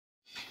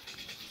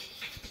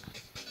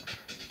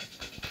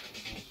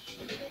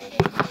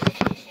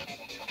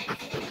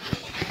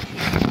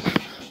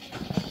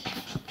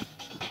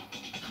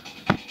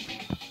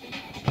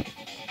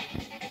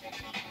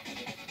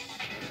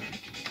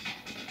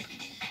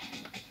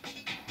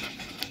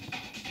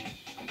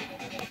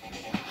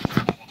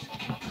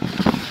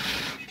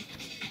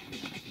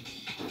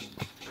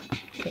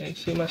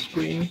see my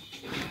screen.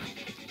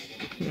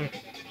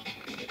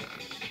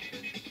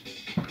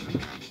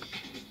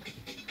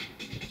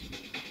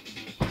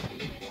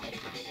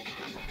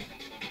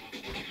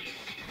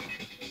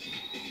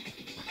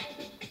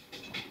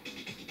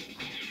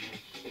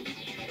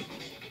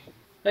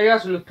 Hey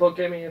guys, we're Plug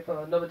Gaming here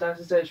for another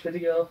Dancing Stage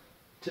video.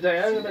 Today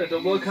I'm going to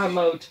do workout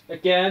mode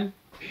again,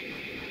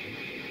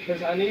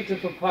 because I need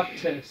it for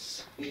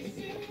practice.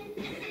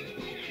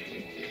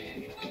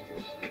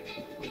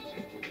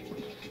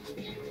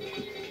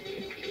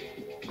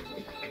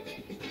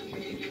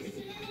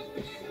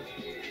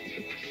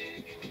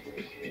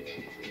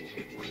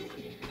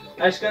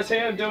 As you can see,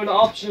 I'm doing the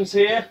options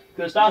here,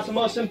 because that's the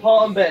most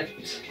important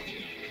bit.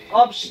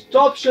 The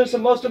options are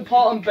the most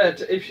important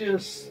bit if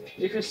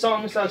your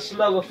songs are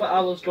slower for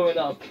hours going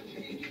up.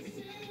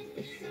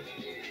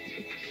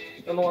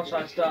 Don't know what should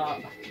I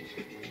start.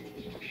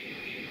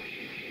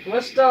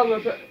 Let's start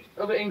with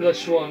the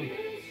English one.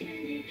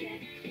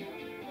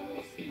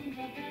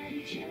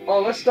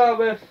 Oh, let's start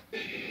with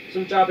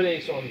some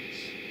Japanese ones.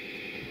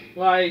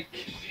 Like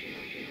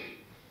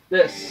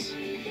this.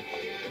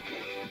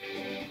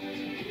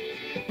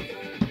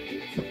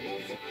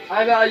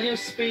 I use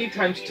speed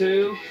times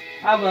 2,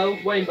 arrow,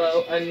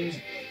 rainbow,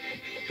 and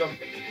jump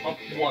up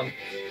 1.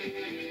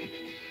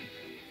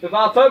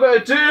 Without further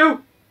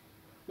ado,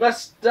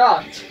 let's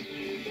start.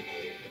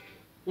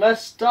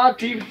 Let's start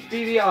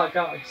DDR,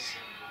 guys.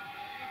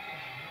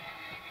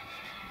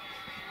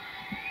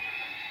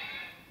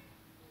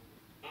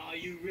 Are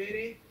you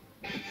ready?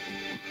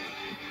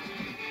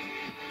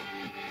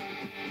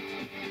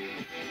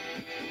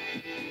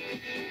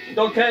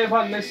 Don't care if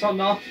I miss or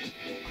not.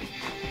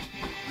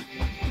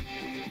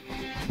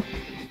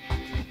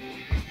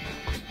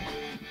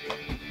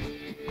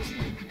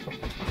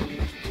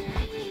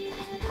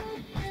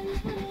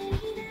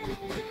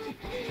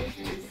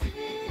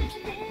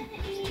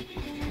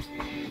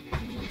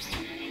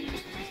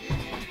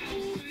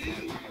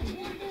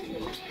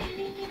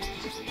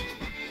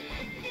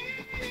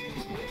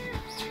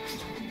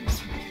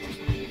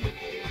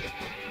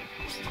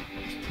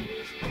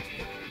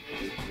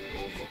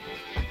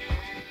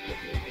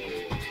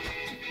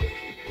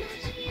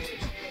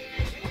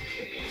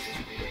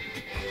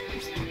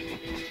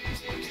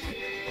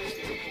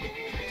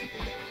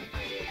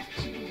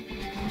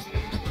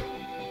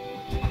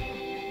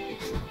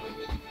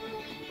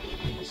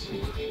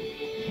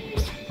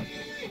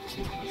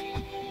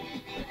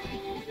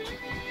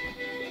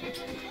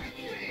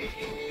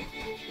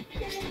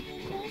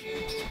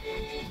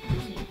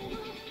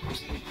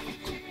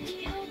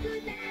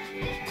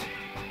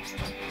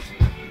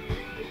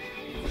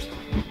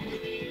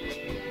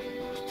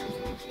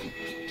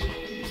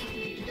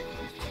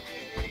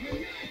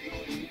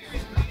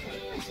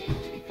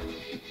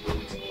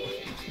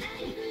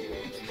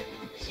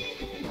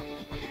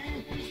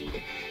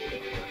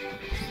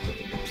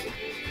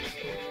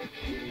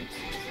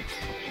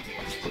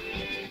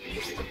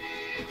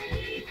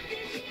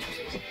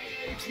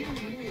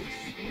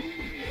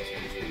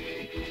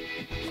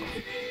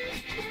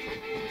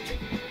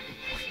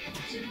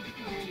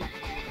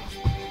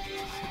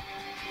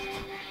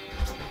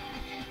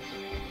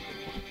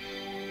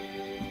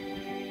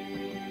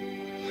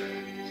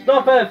 It's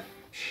not very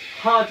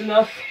hard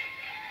enough.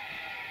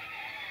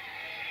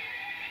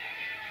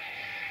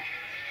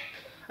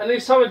 I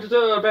need someone to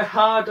do it a bit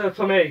harder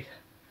for me.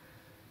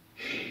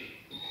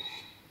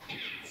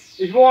 If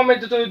you want me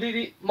to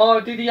do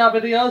more DDR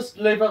videos,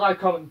 leave a like,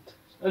 comment,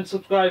 and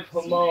subscribe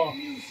for more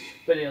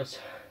videos.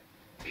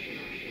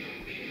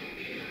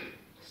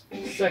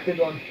 Second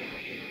one.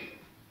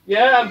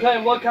 Yeah, I'm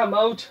playing workout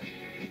mode.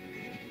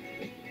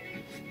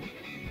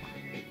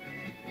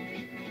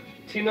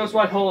 Tino's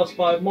White Horse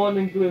by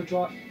Morning Blue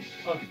Dragon.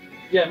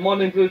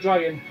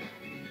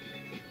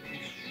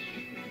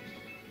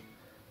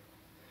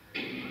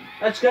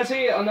 As you can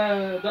see on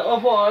the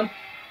other one,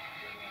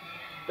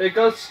 it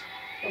goes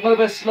a little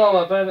bit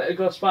slower, but it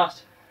goes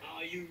fast.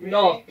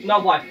 No,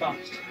 not quite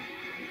fast.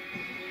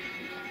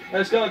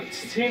 Let's go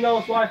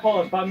Tino's White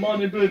Horse by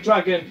Morning Blue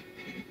Dragon.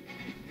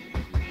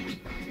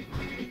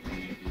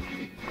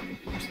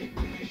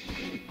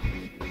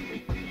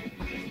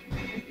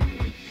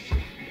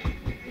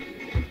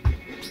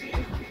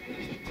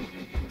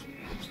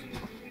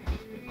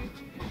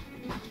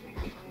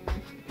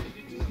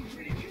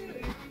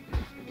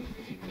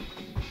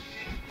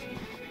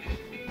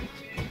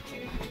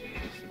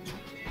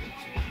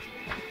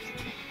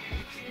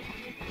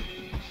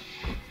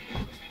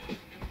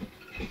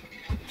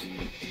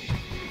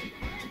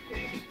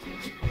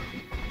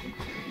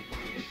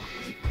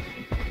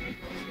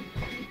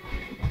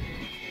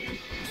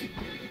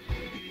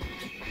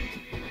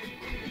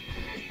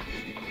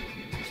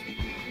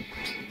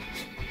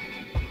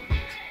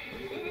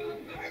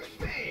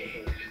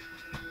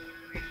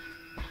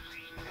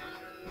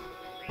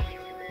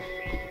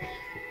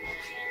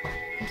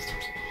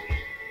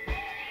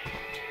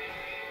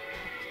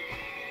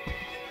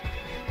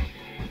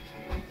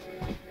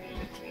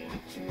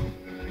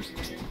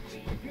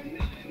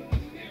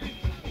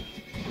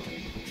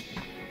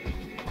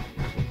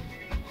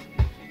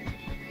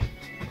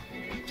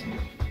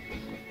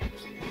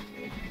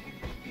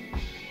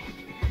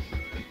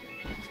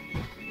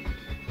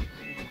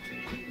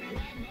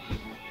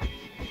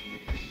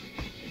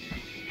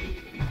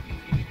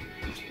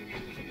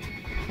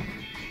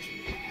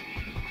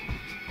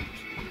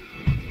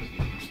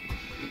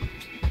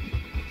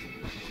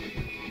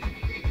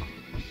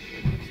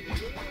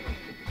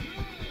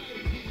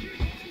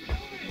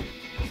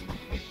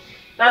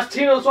 That's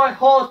Tino's White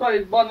Horse by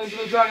One Into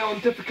the Dragon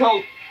on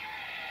difficult.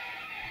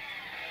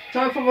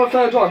 Time for my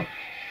third one.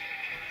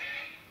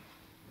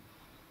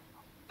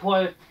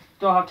 Boy,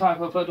 don't have time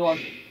for the third one.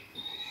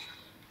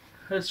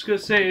 Let's go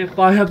see if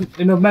I have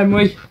enough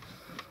memory.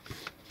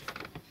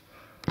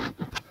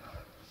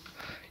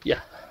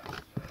 Yeah.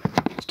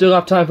 Still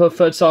have time for the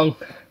third song.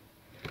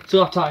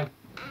 Still have time.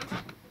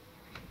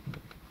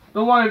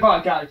 Don't worry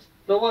about it, guys.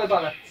 Don't worry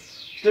about it.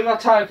 Still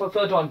got time for the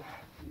third one.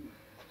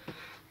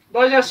 But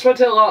I just sweat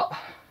it a lot.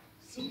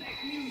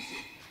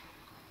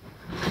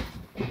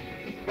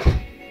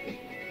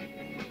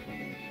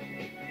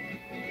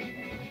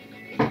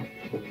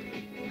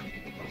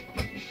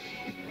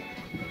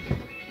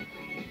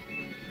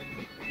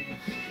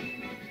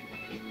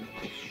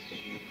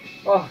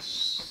 Oh,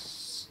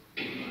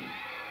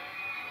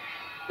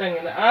 dang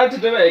it, I had to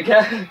do it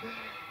again.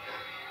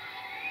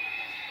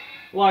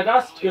 Why,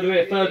 that's going to be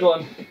a third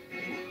one.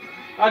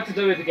 I had to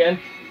do it again.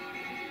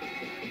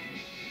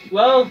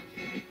 Well,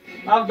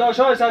 I have no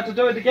choice, I have to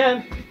do it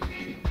again.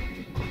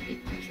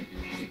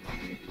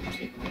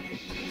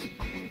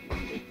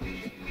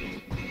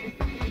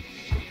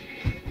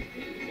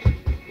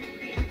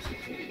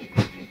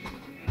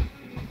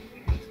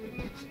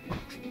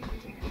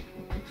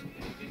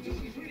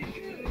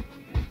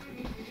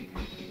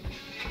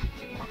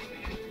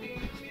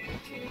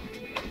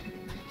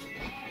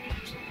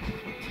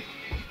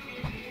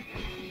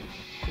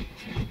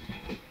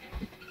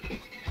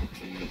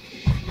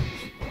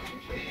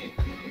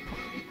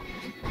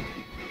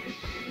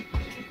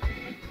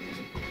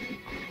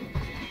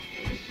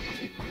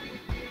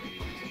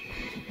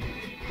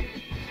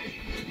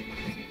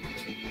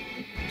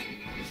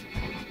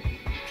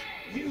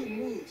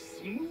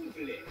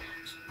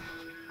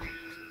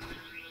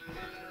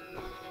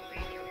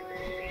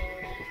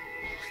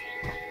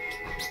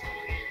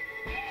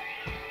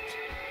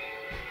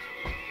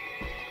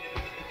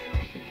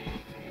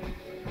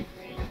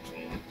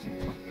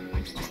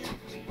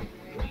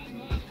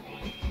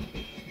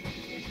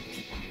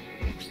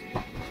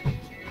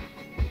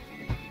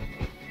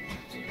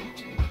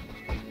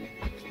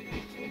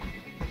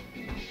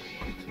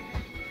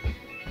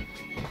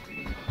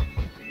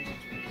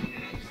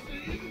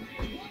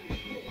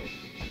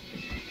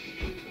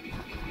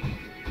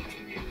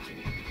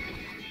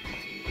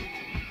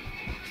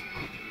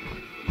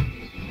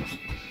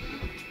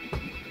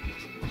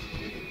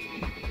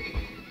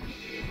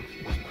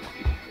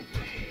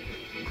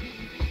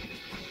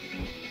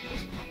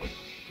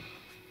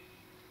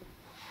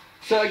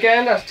 So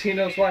again, that's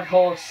Tino's White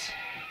Horse.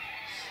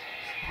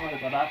 Sorry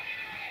about that.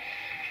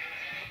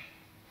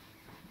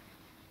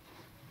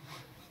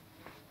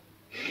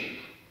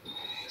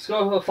 Let's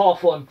go for the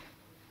fourth one.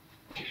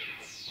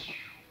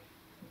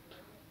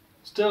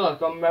 Still, I've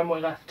got memory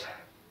left.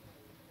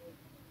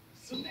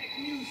 Select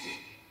music.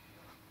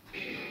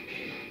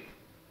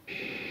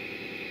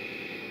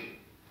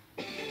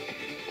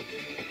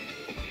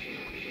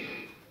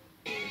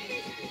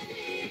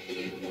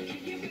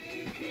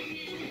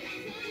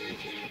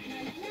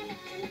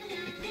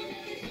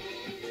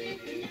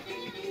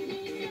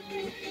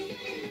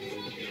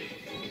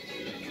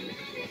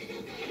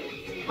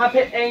 Happy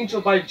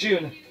Angel by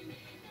June.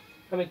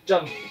 I mean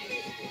Jun.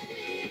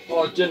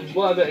 Or Jun,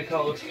 whatever it's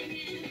called.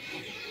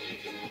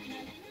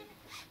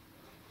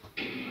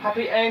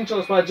 Happy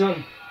Angels by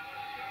Jun.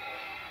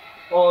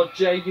 Or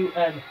Jun.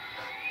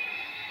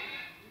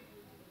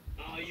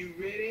 Are you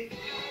ready?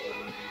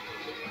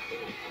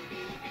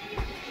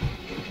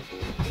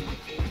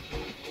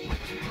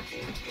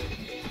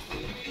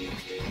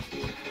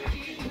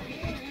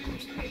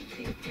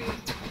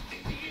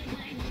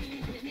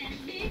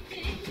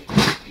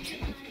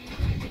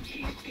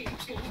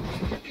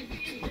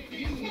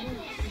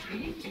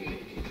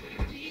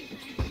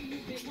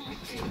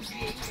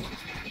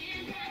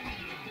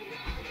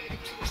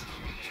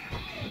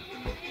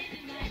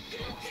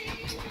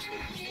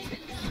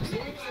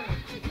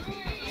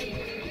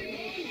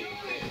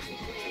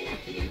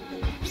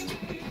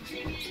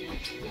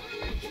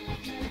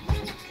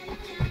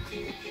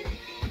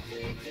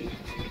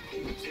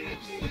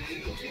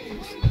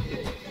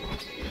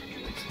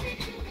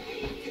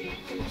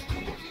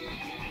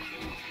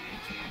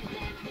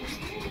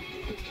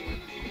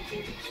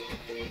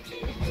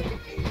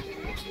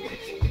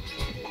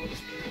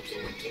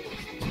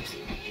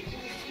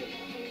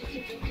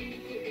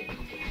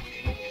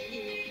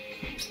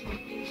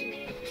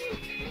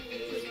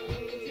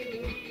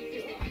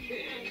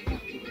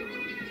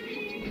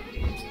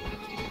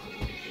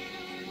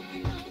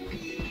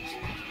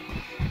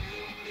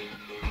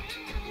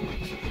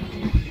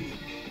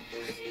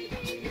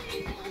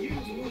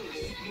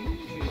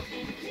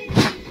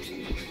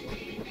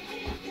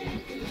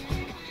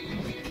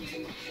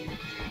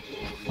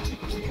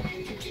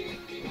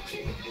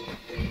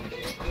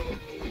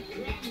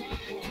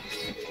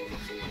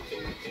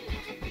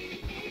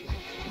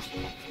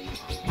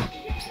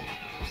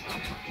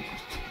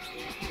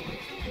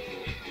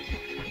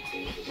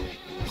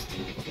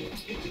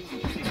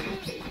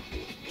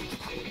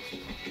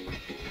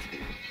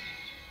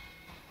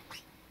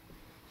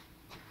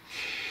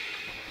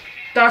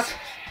 That's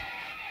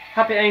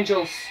Happy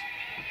Angels.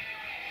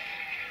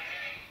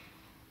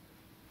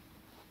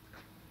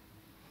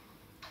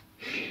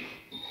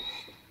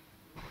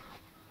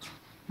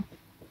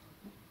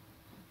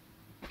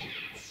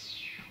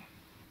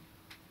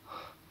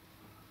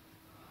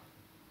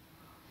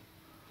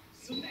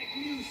 Select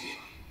music.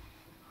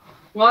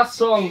 Last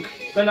song,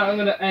 then I'm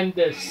gonna end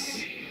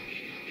this.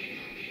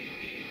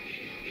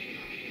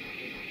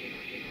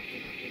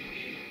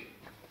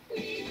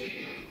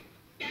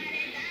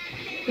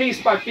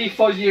 Peace by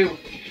BeForU.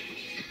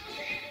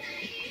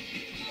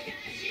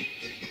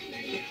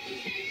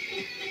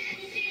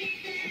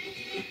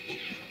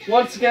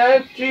 Once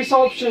again, these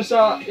options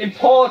are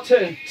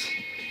important.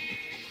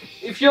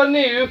 If you're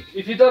new,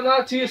 if you don't know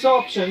how to use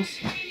options,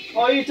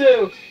 all you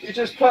do, you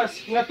just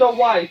press left or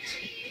right.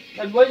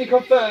 And when you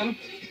confirm,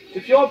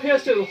 if you're on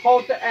PS2,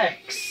 hold the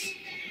X.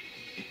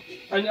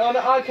 And on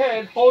the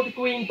arcade, hold the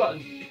green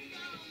button.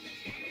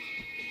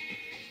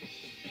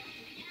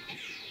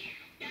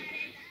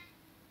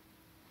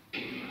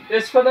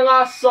 It's for the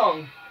last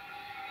song.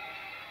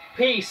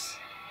 Peace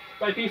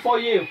by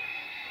BeForU.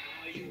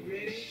 Are you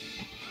ready?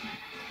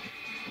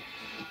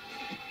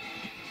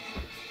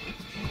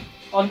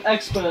 On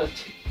Expert.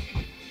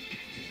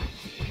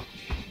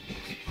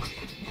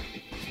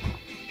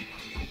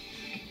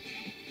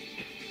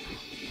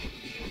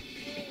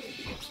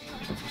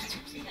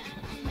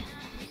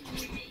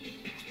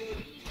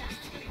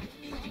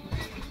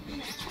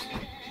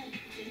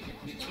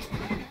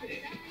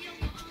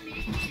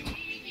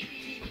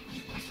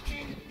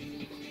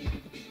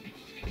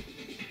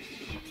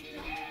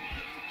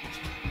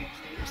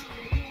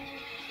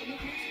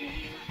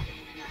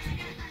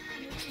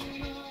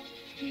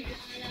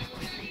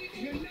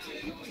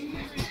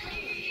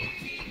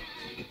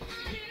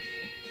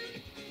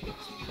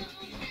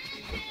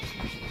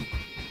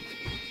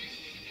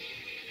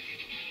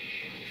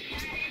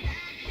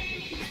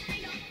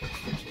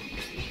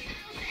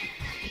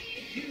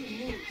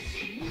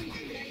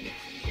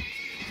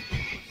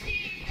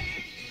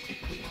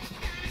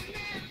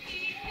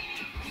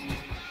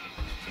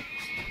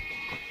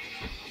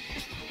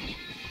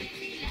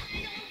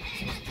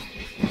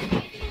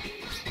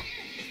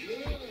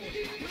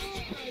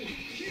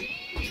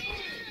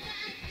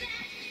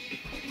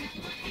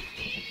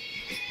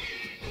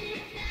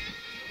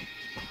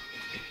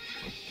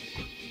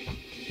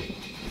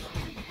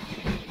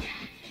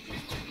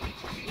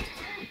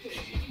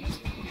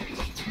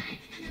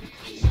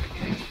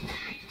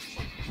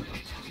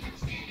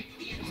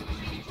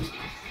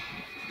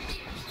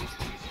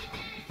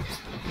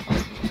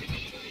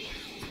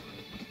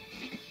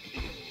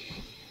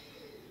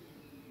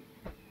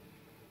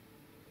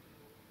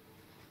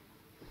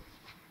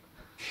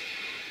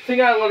 I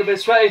think I'm a little bit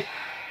sweaty.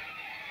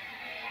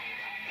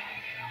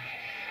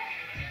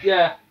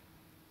 Yeah.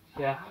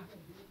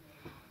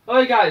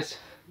 Alright guys,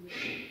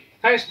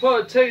 thanks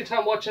for taking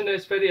time watching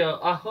this video.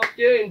 I hope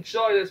you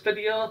enjoyed this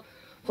video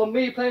for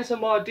me playing some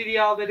more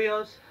DDR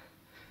videos.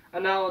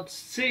 And I'll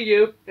see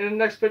you in the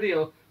next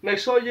video. Make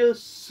sure you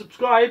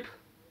subscribe,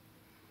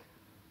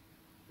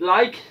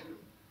 like,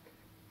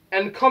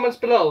 and comments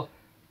below.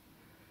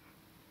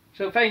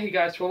 So thank you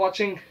guys for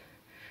watching,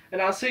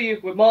 and I'll see you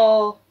with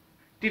more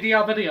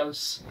DDR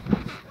videos.